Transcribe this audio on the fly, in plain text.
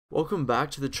Welcome back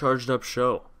to the Charged Up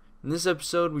Show. In this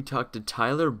episode, we talked to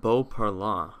Tyler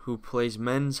Beauparlant, who plays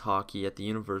men's hockey at the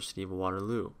University of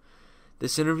Waterloo.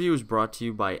 This interview is brought to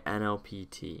you by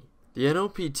NLPT. The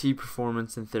NLPT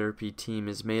Performance and Therapy team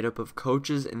is made up of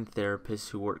coaches and therapists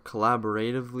who work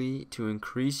collaboratively to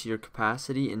increase your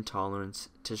capacity and tolerance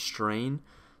to strain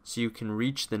so you can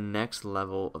reach the next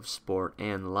level of sport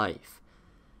and life.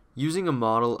 Using a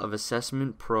model of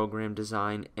assessment, program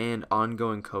design, and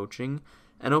ongoing coaching,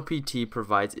 NLPT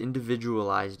provides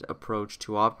individualized approach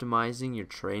to optimizing your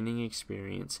training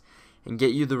experience and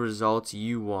get you the results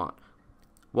you want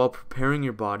while preparing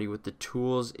your body with the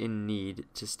tools in need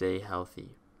to stay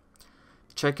healthy.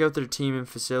 Check out their team and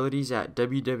facilities at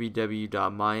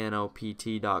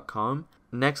www.mynlpt.com.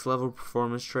 Next Level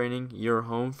Performance Training, your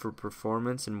home for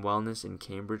performance and wellness in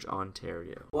Cambridge,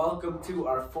 Ontario. Welcome to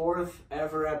our fourth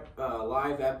ever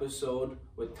live episode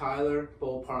with Tyler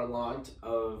Beauparlant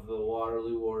of the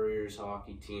Waterloo Warriors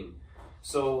hockey team.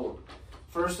 So,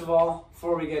 first of all,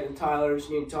 before we get into Tyler's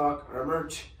main talk, our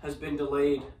merch has been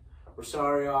delayed. We're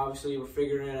sorry, obviously, we're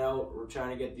figuring it out. We're trying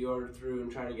to get the order through and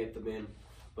trying to get them in.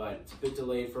 But it's a bit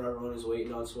delayed for everyone who's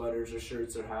waiting on sweaters or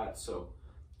shirts or hats, so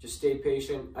just stay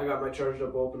patient. I got my Charged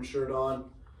Up Open shirt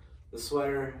on. The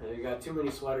sweater, I got too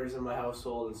many sweaters in my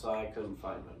household, and so I couldn't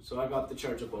find one. So I got the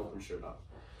Charged Up Open shirt on.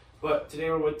 But today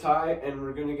we're with Ty, and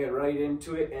we're going to get right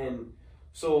into it. And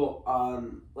so I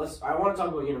want to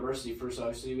talk about university first.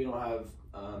 Obviously, we don't have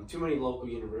too many local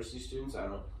university students. I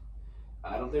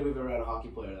don't think we've ever had a hockey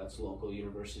player that's local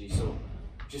university. So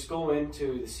just go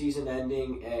into the season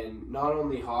ending, and not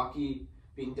only hockey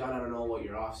being done, I don't know what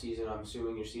your off season, I'm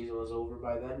assuming your season was over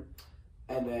by then,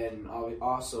 and then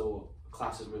also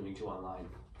classes moving to online.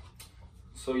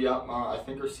 So yeah, I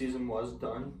think our season was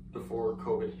done before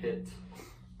COVID hit.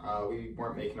 We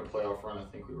weren't making a playoff run. I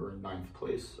think we were in 9th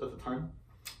place at the time.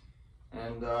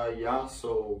 And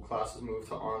so classes moved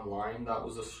to online. That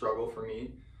was a struggle for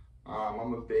me.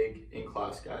 I'm a big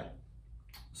in-class guy,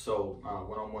 so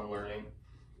one-on-one learning.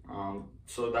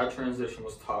 So that transition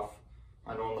was tough.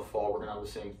 I know in the fall we're going to have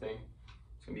the same thing.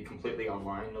 It's going to be completely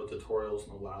online, no tutorials,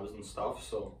 no labs and stuff,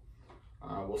 so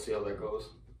we'll see how that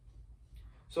goes.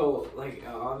 So,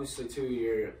 obviously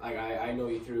too, I know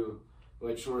you through,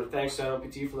 which we're thanks to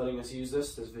NLPT for letting us use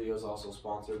this. This video is also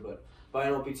sponsored by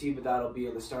NLPT, but that'll be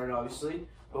in the start, obviously.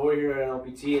 But we're here at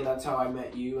NLPT, and that's how I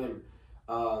met you, and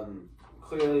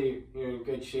clearly you're in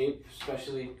good shape,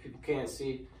 especially people can't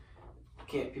see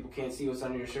what's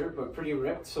under your shirt, but pretty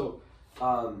ripped. So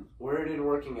where did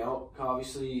working out?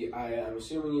 Obviously, I'm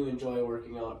assuming you enjoy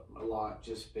working out a lot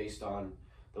just based on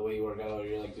the way you work out.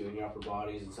 You're doing your upper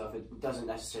bodies and stuff. It doesn't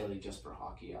necessarily just for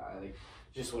hockey.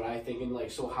 Just what I think. And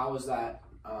so how was that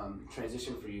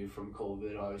transition for you from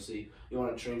COVID? Obviously, you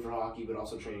want to train for hockey, but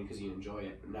also training because you enjoy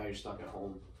it. And now you're stuck at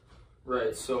home.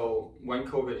 Right. So when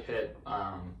COVID hit,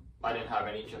 I didn't have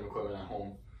any gym equipment at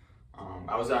home.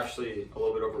 I was actually a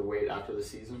little bit overweight after the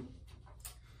season.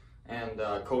 And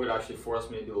COVID actually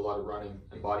forced me to do a lot of running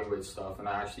and body weight stuff, and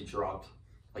I actually dropped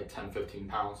like 10-15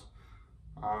 pounds.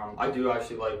 I do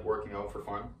actually like working out for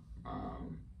fun.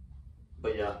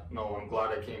 But yeah, no, I'm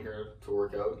glad I came here to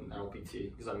work out in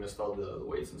LPT because I missed all the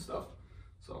weights and stuff.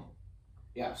 So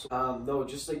yeah, so, no,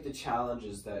 just the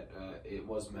challenges that it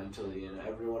was mentally, and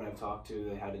everyone I've talked to,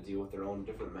 they had to deal with their own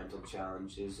different mental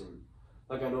challenges. And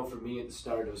I know for me at the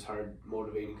start it was hard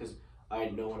motivating because I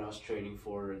had no one else training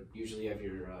for. Usually you have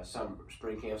your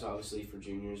spring camps, obviously, for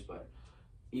juniors, but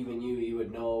even you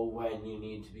would know when you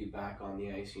need to be back on the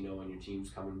ice, when your team's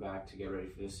coming back to get ready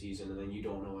for the season, and then you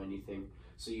don't know anything.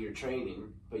 So you're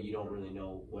training, but you don't really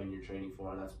know when you're training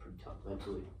for, and that's pretty tough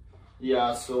mentally.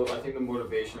 Yeah, so I think the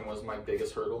motivation was my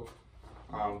biggest hurdle.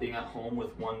 Being at home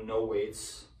with no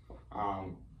weights,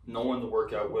 no one to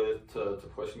work out with to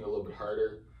push me a little bit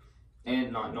harder,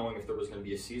 and not knowing if there was going to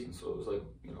be a season. So it was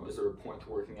is there a point to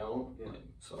working out? Yeah.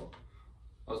 So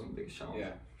that was my biggest challenge.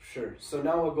 Yeah, sure. So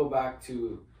now we'll go back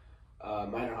to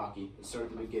minor hockey and start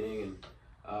at the beginning. And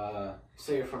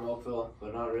say you're from Oakville,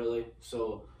 but not really.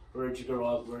 So where did you grow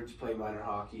up? Where did you play minor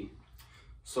hockey?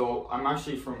 So I'm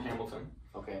actually from Hamilton.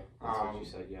 Okay, that's what you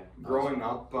said, yeah. Growing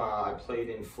up, I played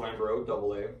in Flamborough,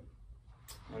 AA.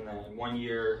 And then one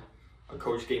year, a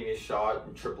coach gave me a shot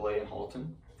in AAA in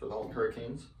Halton for the Halton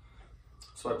Hurricanes.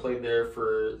 So I played there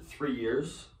for 3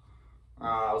 years.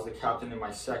 I was the captain in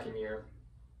my second year.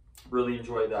 Really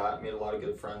enjoyed that. Made a lot of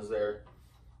good friends there.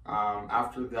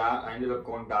 After that, I ended up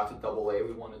going back to AA.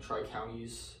 We won the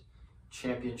Tri-Counties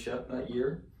championship that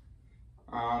year.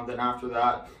 Then after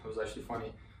that, it was actually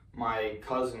funny. My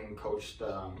cousin coached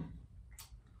a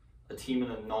team in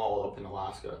the Null up in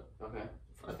Alaska. Okay.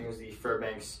 I think it was the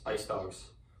Fairbanks Ice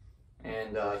Dogs.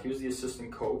 and he was the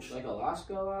assistant coach. Like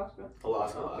Alaska? Alaska.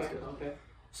 Okay.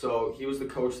 So he was the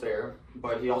coach there,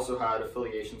 but he also had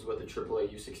affiliations with the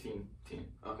AAA U16 team.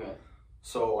 Okay.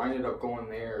 So I ended up going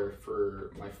there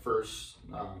for my first.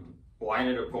 I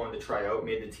ended up going to try out,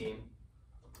 made the team,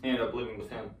 ended up living with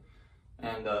him,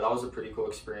 and that was a pretty cool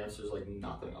experience. There's like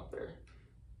nothing up there.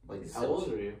 Like how old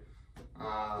were you?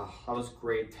 I was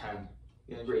grade 10.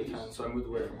 Yeah, grade 10. So I moved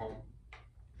away from home,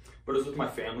 but it was with my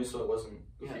family, so it wasn't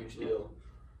a huge deal.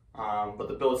 But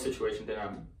the billet situation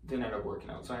didn't end up working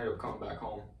out, so I ended up coming back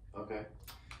home. Okay.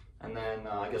 And then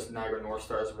I guess Niagara North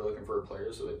Stars were looking for a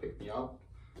player, so they picked me up.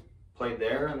 Played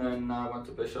there, and then went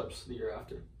to Bishops the year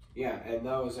after. Yeah, and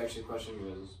that was actually a question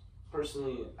because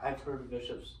personally, I've heard of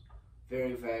Bishops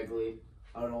very vaguely.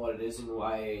 I don't know what it is and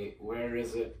why. Where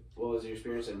is it? What was your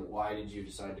experience, and why did you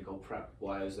decide to go prep?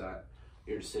 Why is that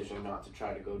your decision not to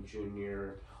try to go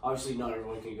junior? Obviously, not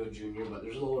everyone can go junior, but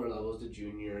there's lower levels to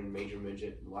junior and major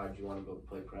midget. Why did you want to go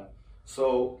play prep?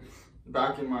 So,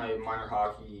 back in my minor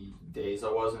hockey days,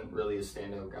 I wasn't really a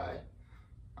standout guy.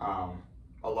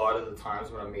 A lot of the times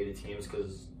when I made a team is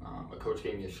because a coach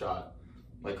gave me a shot.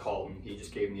 Like Halton, he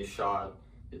just gave me a shot.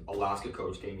 Alaska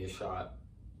coach gave me a shot.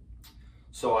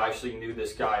 So I actually knew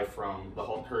this guy from the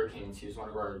Halton Hurricanes. He was one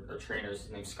of our trainers.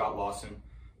 His name's Scott Lawson.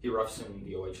 He roughs in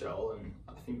the OHL and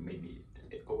I think maybe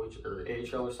OHL or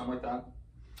AHL or something like that.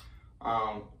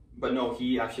 But no,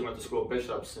 he actually went to school at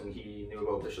Bishops and he knew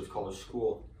about Bishops College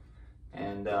School.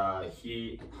 And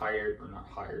he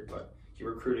he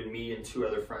recruited me and two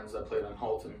other friends that played on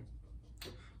Halton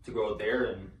to go out there,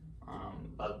 and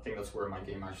I think that's where my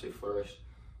game actually flourished.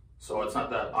 So it's not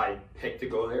that I picked to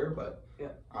go there, but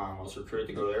I was recruited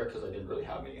to go there because I didn't really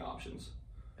have any options.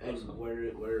 And so,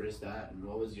 where is that, and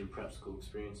what was your prep school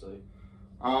experience like?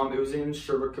 It was in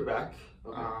Sherbrooke, Quebec.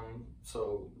 Okay.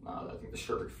 I think the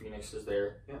Sherbrooke Phoenix is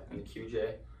there, and the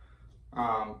QJ.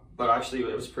 But actually,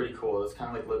 it was pretty cool. It's kind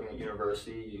of like living at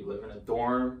university. You live in a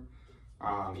dorm.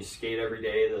 You skate every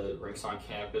day. The rink's on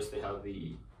campus. They have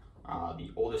the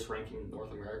oldest rink in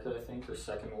North America, I think, or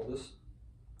second oldest.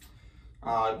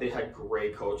 They had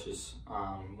great coaches,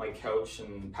 Mike Couch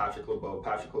and Patrick LeBeau.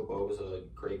 Patrick LeBeau was a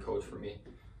great coach for me,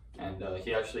 and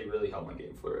he actually really helped my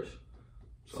game flourish.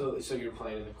 So you're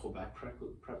playing in the Quebec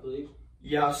prep league?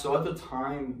 Yeah. So at the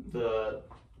time, the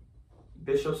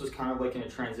Bishops was kind of like in a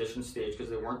transition stage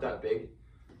because they weren't that big.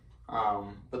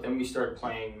 But then we started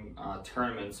playing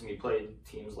tournaments, and we played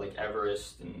teams like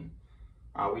Everest, and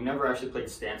we never actually played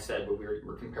Stansted, but we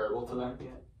were comparable to them.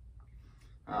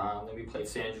 Then we played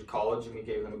St. Andrews College, and we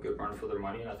gave them a good run for their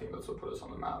money, and I think that's what put us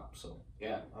on the map. So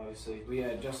yeah, obviously we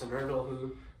had Justin Erdl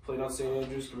who played on St.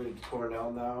 Andrews, committed to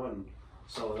Cornell now, and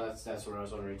so that's what I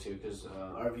was wondering too, because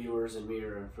our viewers and me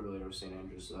are familiar with St.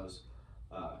 Andrews, so that was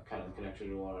kind of the connection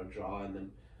we wanted to draw, and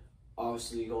then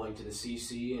obviously going to the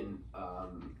CC, and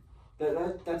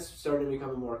that's starting to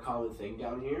become a more common thing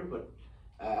down here, but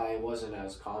it wasn't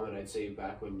as common, I'd say,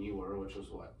 back when you were, which was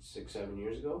what, 6-7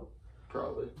 years ago?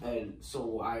 Probably. And so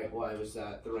why was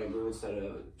that the right move instead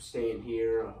of staying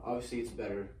here? Obviously, it's a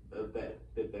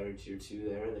bit better tier 2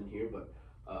 there than here, but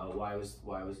why was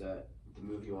that the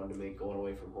move you wanted to make, going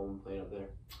away from home and playing up there?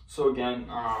 So again,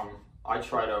 I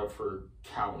tried out for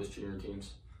countless junior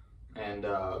teams, and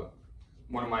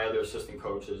one of my other assistant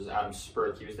coaches, Adam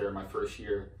Spurk, he was there my first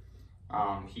year.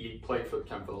 He played for the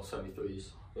Kempville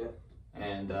 73s. Yeah.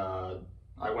 And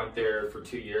I went there for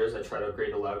 2 years. I tried out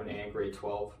grade 11 and grade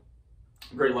 12.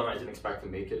 Grade 11, I didn't expect to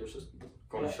make it. It was just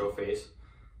going to show face.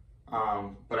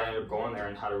 But I ended up going there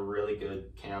and had a really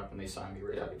good camp, and they signed me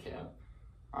right out of camp.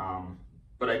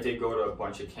 But I did go to a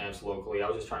bunch of camps locally. I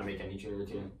was just trying to make any junior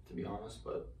team, to be honest,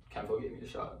 but Kempville gave me a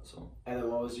shot. So. And then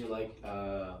what was your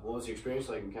experience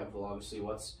like in Kempville? Obviously,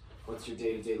 what's your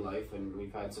day-to-day life? And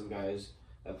we've had some guys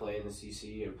that play in the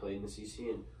CC or played in the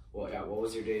CC, and what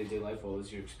was your day-to-day life? What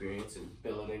was your experience in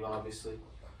billeting, obviously?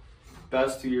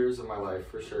 Best 2 years of my life,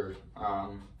 for sure.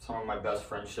 Some of my best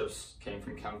friendships came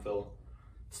from Kempville.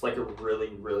 It's like a really,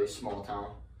 really small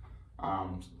town.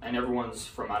 And everyone's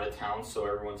from out of town, so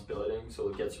everyone's billeting, so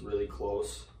it gets really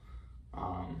close.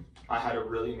 I had a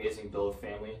really amazing billet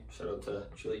family. Shout out to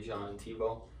Julie, John, and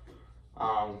Tebow.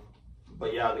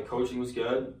 But yeah, the coaching was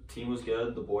good, team was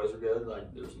good, the boys were good.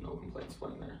 Like, there's no complaints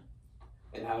playing there.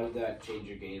 And how did that change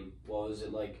your game? What was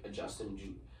it like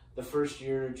adjusting the first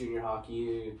year of junior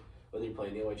hockey, whether you play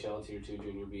in the OHL, Tier 2,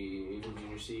 Junior B, even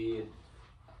Junior C?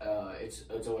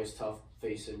 It's always tough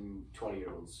facing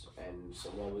 20-year-olds. And so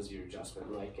what was your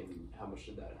adjustment like, and how much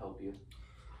did that help you?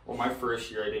 Well, my first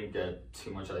year, I didn't get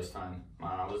too much ice time.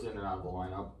 I was in and out of the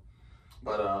lineup.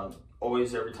 But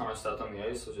always, every time I stepped on the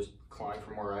ice, I was just clawing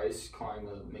for more ice, clawing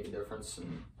to make a difference.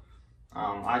 And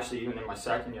Actually, even in my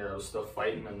second year, I was still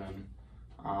fighting, and then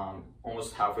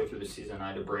almost halfway through the season, I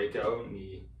had to break out, and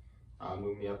he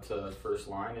moved me up to first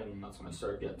line, and that's when I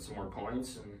started getting some more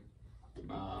points, and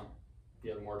he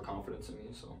had more confidence in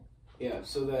me. So Yeah.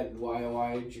 So then,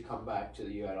 why did you come back to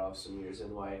the? You had off some years,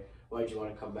 and why did you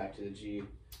want to come back to the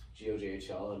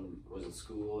GOJHL? And was it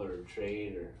school or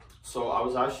trade or? So I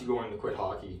was actually going to quit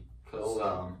hockey because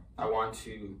I wanted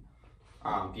to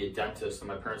be a dentist, and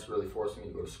my parents really forced me to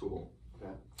go to school.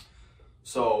 Okay.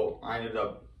 So I ended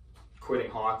up quitting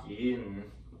hockey, and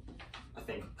I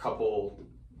think a couple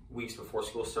weeks before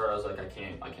school started, I was like, I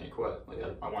can't quit. Like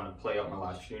I want to play out my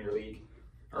last junior league,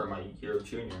 or my year of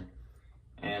junior,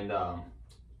 and I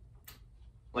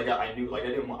knew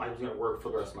I was gonna work for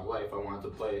the rest of my life. I wanted to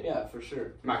play. Yeah, for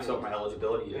sure. Max out my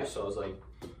eligibility year. Yeah. So I was like,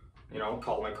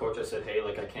 called my coach. I said, hey,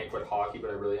 I can't quit hockey, but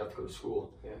I really have to go to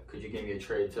school. Yeah. Could you give me a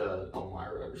trade to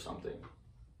Elmira or something?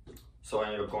 So I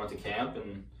ended up going to camp,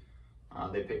 and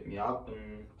they picked me up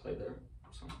and played there.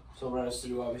 So run us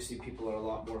through. Obviously, people are a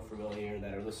lot more familiar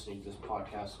that are listening to this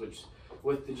podcast, which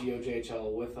with the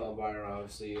GOJHL, with Elmira,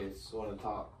 obviously it's one of the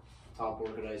top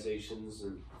organizations.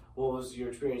 And what was your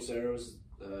experience there? Was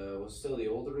still the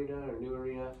old arena or new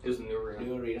arena? It was the new arena.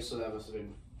 New arena, so that must have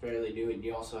been fairly new, and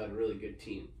you also had a really good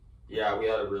team. Yeah, we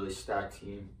had a really stacked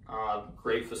team.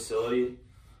 Great facility.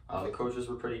 The coaches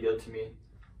were pretty good to me.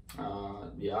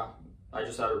 Yeah, I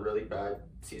just had a really bad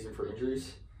season for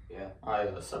injuries. Yeah. I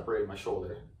separated my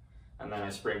shoulder, and then I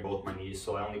sprained both my knees,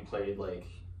 so I only played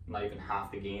not even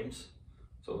half the games.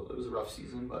 So it was a rough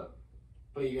season, but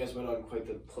you guys went on quite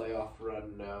the playoff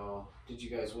run now. Did you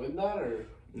guys win that, or?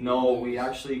 No, we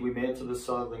made it to the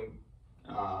Southern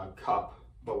Cup,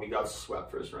 but we got swept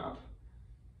first round.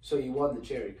 So you won the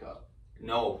Cherry Cup?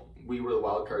 No, we were the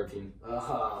wild card team.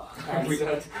 We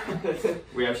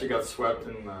We actually got swept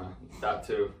in that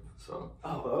too. So.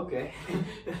 Oh, okay.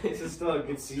 This is still a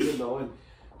good season though.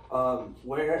 And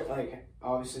where,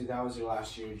 obviously that was your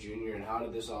last year of junior, and how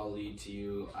did this all lead to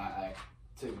you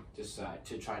to decide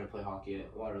to try to play hockey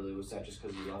at Waterloo? Was that just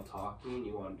because you loved hockey and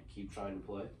you wanted to keep trying to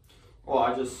play? Well,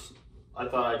 I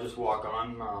thought I'd just walk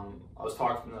on. I was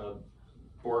talking to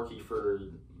Borky for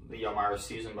the Elmira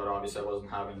season, but obviously I wasn't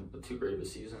having too great of a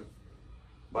season.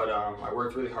 But I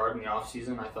worked really hard in the off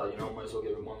season. I thought, might as well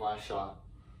give it one last shot.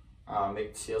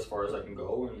 See as far as I can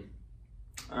go, and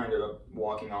I ended up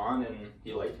walking on, and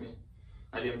he liked me.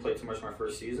 I didn't play too much my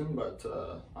first season, but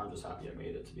I'm just happy I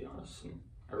made it, to be honest. And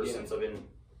ever since, I've been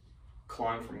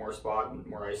clawing for more spot and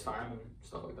more ice time and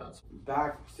stuff like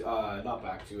that. Not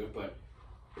back to it, but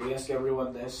we ask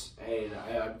everyone this, and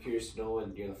I'm curious to know,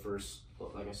 when you're the first,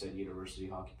 like I said, university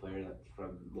hockey player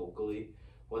from locally,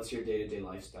 what's your day-to-day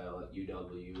lifestyle at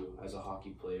UW as a hockey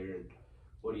player, and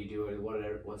what do you do, and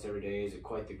what's every day? Is it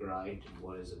quite the grind, and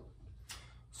what is it?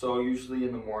 So usually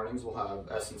in the mornings we'll have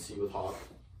S&C with Hawk,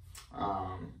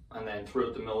 and then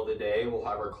throughout the middle of the day we'll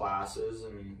have our classes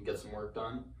and get some work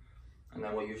done, and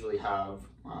then we'll usually have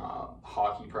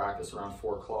hockey practice around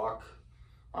 4 o'clock.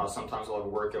 Sometimes we'll have a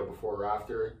workout before or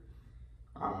after.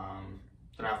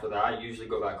 Then after that, you usually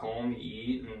go back home, you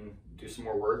eat, and do some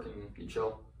more work, and you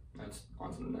chill. And it's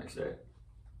on to the next day.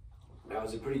 Now,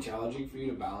 is it pretty challenging for you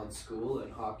to balance school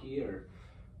and hockey, or?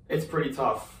 It's pretty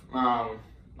tough. I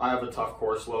have a tough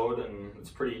course load, and it's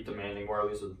pretty demanding.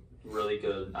 Waterloo's a really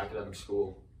good academic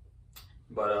school.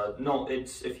 But no,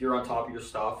 if you're on top of your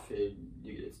stuff,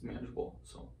 it's manageable.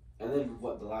 So. And then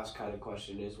the last kind of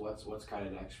question is, what's kind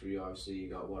of next for you? Obviously, you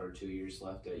got 1 or 2 years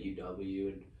left at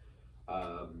UW,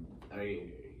 and are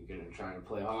you gonna try to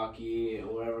play hockey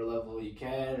at whatever level you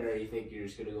can, or you think you're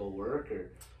just gonna go work,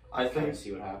 or I think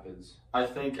see what happens? I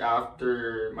think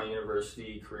after my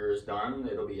university career is done,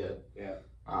 it'll be it. Yeah.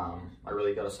 I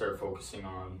really got to start focusing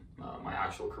on my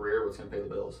actual career, what's gonna pay the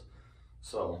bills.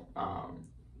 So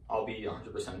I'll be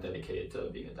 100% dedicated to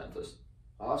being a dentist.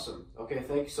 Awesome. Okay,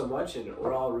 thank you so much, and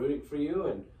we're all rooting for you,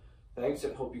 and thanks.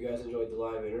 I hope you guys enjoyed the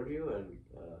live interview, and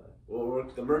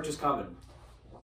the merch is coming.